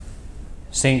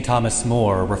St. Thomas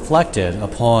More reflected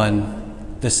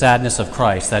upon the sadness of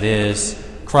Christ, that is,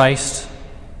 Christ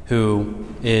who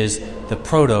is the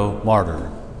proto-martyr,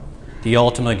 the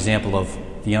ultimate example of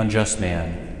the unjust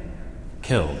man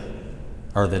killed,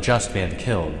 or the just man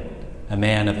killed, a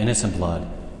man of innocent blood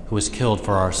who was killed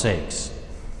for our sakes.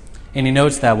 And he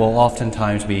notes that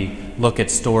oftentimes we look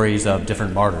at stories of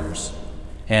different martyrs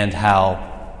and how,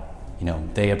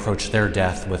 they approach their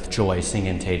death with joy,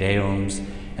 singing Te Deums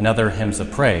and other hymns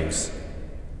of praise,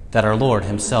 that our Lord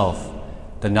himself,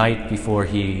 the night before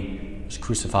he was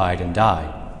crucified and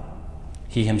died,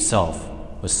 he himself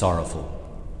was sorrowful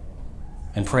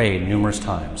and prayed numerous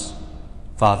times,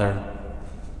 "Father,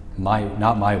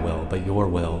 not my will, but your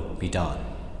will be done."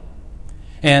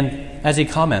 And as he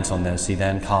comments on this, he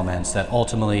then comments that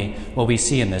ultimately what we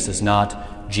see in this is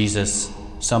not Jesus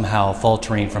somehow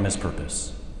faltering from his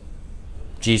purpose,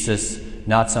 Jesus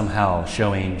not somehow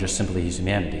showing just simply his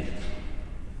humanity,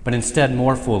 but instead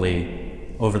more fully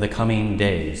over the coming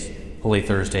days, Holy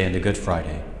Thursday into Good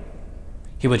Friday,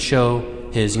 he would show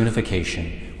his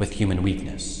unification with human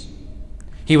weakness.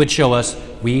 He would show us,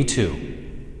 we too,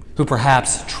 who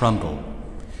perhaps tremble,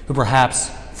 who perhaps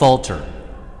falter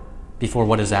before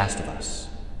what is asked of us,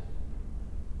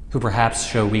 who perhaps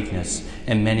show weakness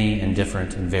in many and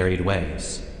different and varied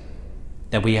ways,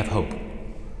 that we have hope.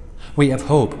 We have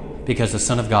hope because the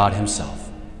Son of God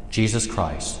himself, Jesus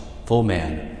Christ, full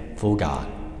man, full God,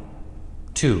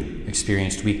 too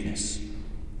experienced weakness,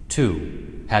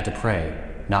 too had to pray,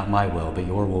 "Not my will, but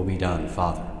your will be done,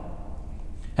 Father."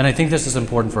 And I think this is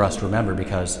important for us to remember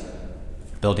because,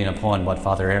 building upon what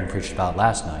Father Aaron preached about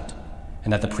last night,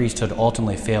 and that the priesthood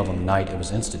ultimately failed on the night it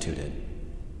was instituted,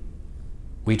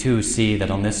 we too see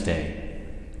that on this day,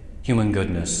 human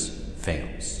goodness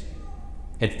fails.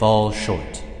 It falls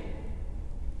short.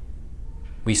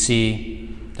 We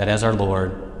see that as our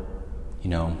Lord,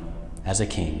 as a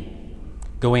king,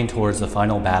 going towards the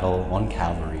final battle on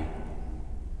Calvary,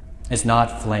 is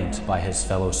not flanked by his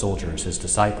fellow soldiers, his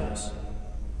disciples,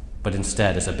 but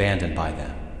instead is abandoned by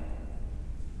them.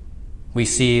 We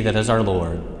see that as our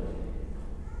Lord,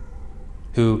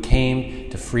 who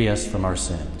came to free us from our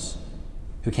sins,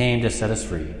 who came to set us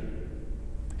free,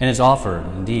 and is offered,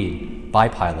 indeed, by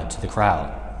Pilate to the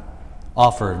crowd,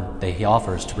 he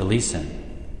offers to release him.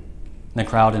 And the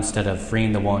crowd, instead of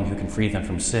freeing the one who can free them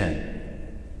from sin,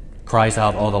 cries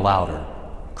out all the louder,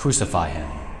 "Crucify him,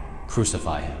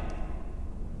 crucify him."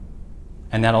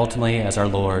 And that ultimately, as our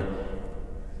Lord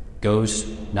goes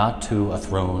not to a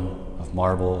throne of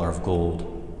marble or of gold,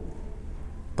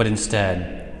 but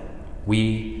instead,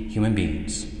 we, human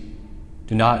beings,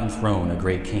 do not enthrone a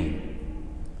great king,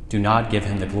 do not give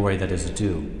him the glory that is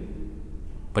due,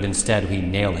 but instead we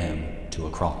nail him to a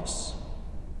cross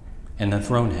and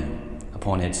enthrone him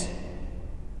upon its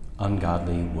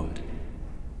ungodly wood.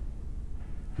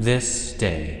 This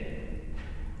day,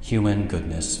 human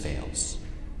goodness fails.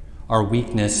 Our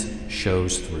weakness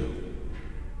shows through.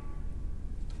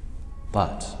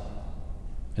 But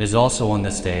it is also on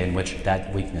this day in which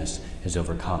that weakness is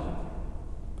overcome.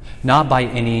 Not by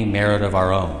any merit of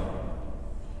our own,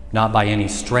 not by any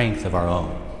strength of our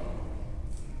own,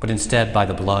 but instead by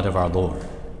the blood of our Lord.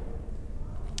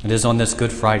 It is on this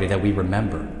Good Friday that we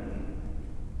remember.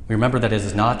 We remember that it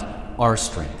is not our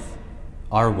strength,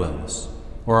 our wills,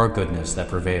 or our goodness that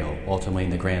prevail ultimately in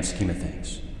the grand scheme of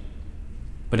things,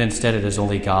 but instead it is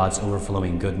only God's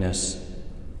overflowing goodness,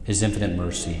 his infinite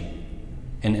mercy,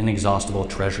 and inexhaustible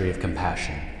treasury of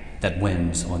compassion that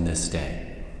wins on this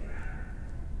day.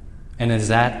 And it is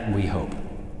that we hope,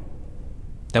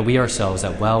 that we ourselves,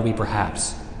 that while we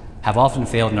perhaps have often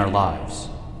failed in our lives,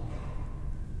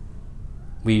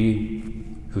 we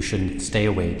who should stay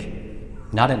awake,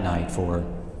 not at night for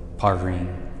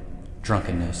partying,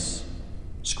 drunkenness,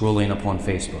 scrolling upon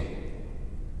Facebook,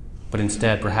 but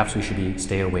instead perhaps we should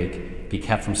stay awake, be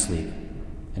kept from sleep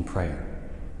in prayer.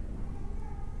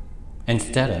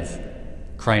 Instead of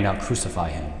crying out,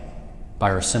 "Crucify him," by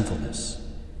our sinfulness,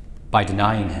 by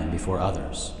denying him before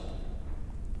others,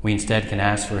 we instead can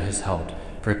ask for his help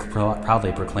to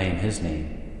proudly proclaim his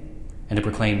name and to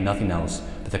proclaim nothing else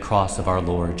but the cross of our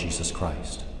Lord Jesus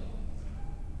Christ.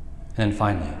 And then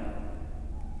finally,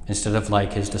 instead of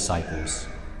like his disciples,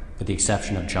 with the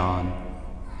exception of John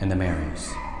and the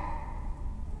Marys,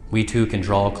 we too can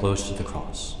draw close to the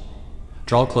cross,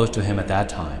 draw close to him at that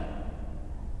time,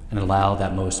 and allow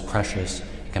that most precious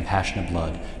and compassionate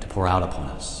blood to pour out upon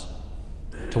us,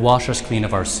 to wash us clean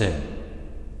of our sin,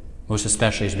 most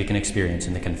especially as we can experience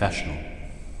in the confessional,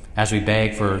 as we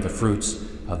beg for the fruits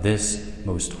of this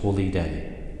most holy day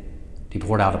to be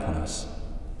poured out upon us,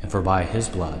 and for by his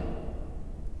blood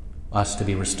us to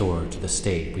be restored to the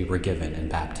state we were given in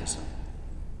baptism.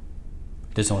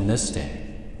 It is on this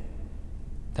day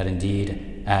that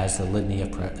indeed, as the Litany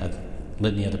of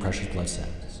the Precious Blood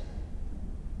says,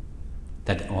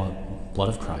 that blood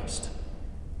of Christ,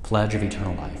 pledge of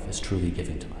eternal life, is truly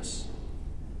given to us.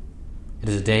 It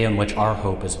is a day on which our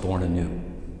hope is born anew.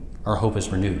 Our hope is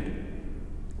renewed.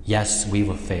 Yes, we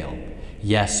will fail.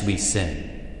 Yes, we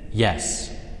sin.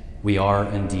 Yes, we are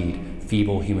indeed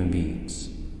feeble human beings.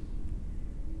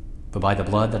 But by the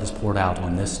blood that is poured out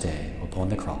on this day upon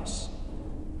the cross,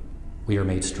 we are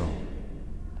made strong.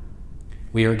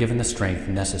 We are given the strength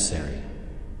necessary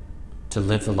to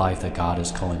live the life that God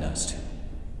is calling us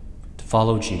to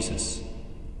follow Jesus,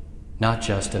 not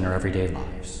just in our everyday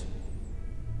lives,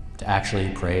 to actually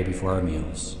pray before our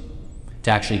meals, to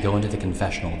actually go into the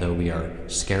confessional, though we are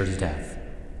scared to death,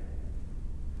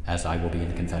 as I will be in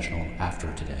the confessional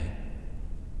after today.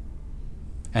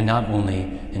 And not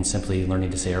only in simply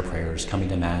learning to say our prayers, coming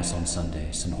to Mass on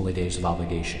Sundays and holy days of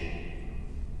obligation,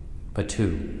 but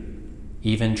too,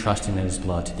 even trusting in his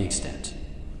blood to the extent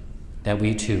that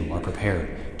we too are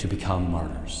prepared to become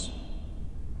martyrs.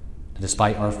 That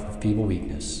despite our feeble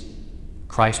weakness,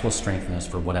 Christ will strengthen us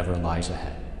for whatever lies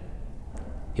ahead.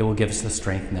 He will give us the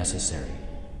strength necessary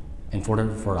in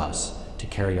order for us to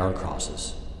carry our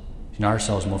crosses, to unite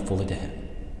ourselves more fully to him,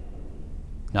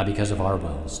 not because of our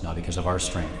wills, not because of our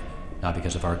strength, not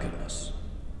because of our goodness,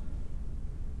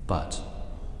 but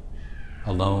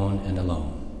alone and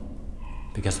alone,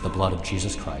 because of the blood of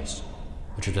Jesus Christ,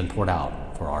 which has been poured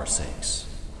out for our sakes.